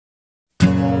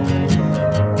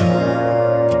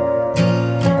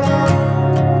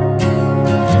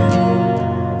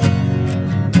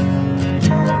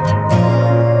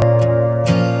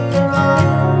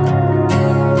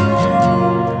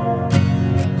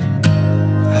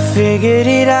figured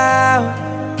it out.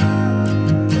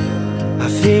 I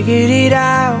figured it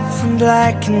out from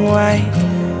black and white,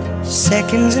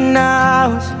 seconds and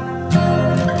hours.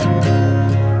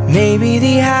 Maybe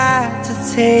they had to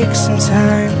take some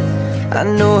time. I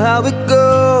know how it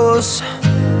goes.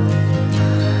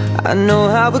 I know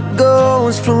how it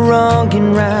goes for wrong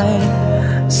and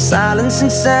right, silence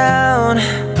and sound.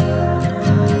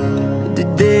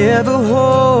 Did they ever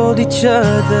hold each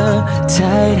other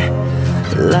tight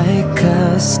like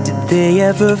us? Did they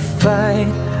ever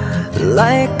fight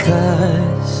like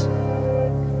us?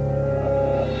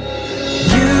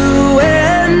 You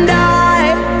and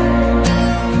I,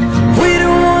 we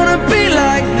don't wanna be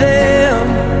like them.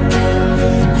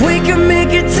 We can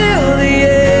make it till the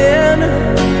end.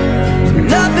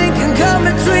 Nothing can come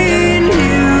between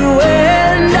you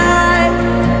and I,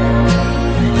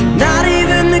 not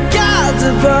even the gods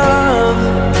above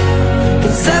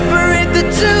can separate the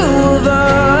two of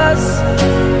us.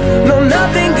 No,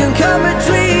 nothing can come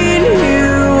between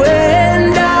you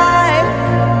and I.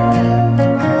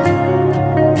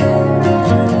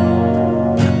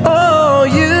 Oh,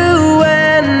 you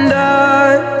and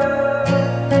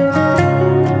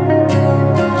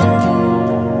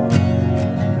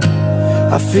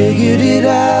I figured it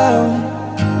out.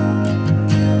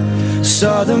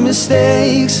 Saw the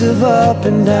mistakes of up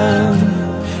and down,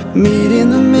 meet in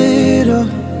the middle.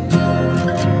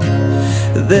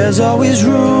 There's always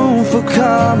room for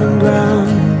common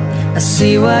ground. I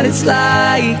see what it's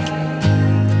like.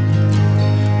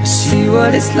 I see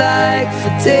what it's like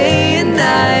for day and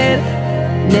night,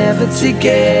 never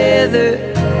together.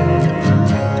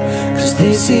 'Cause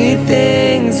they see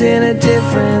things in a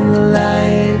different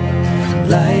light,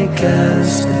 like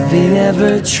us. They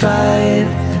never tried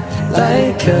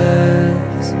like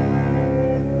us.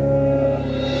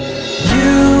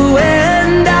 You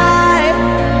and I,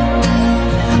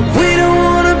 we don't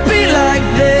wanna be like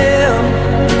them.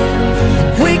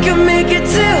 We can make it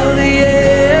till the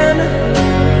end.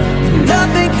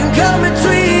 Nothing can come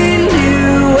between you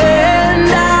and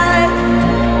I,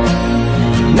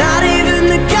 not even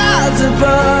the gods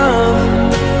above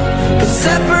can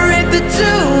separate the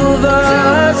two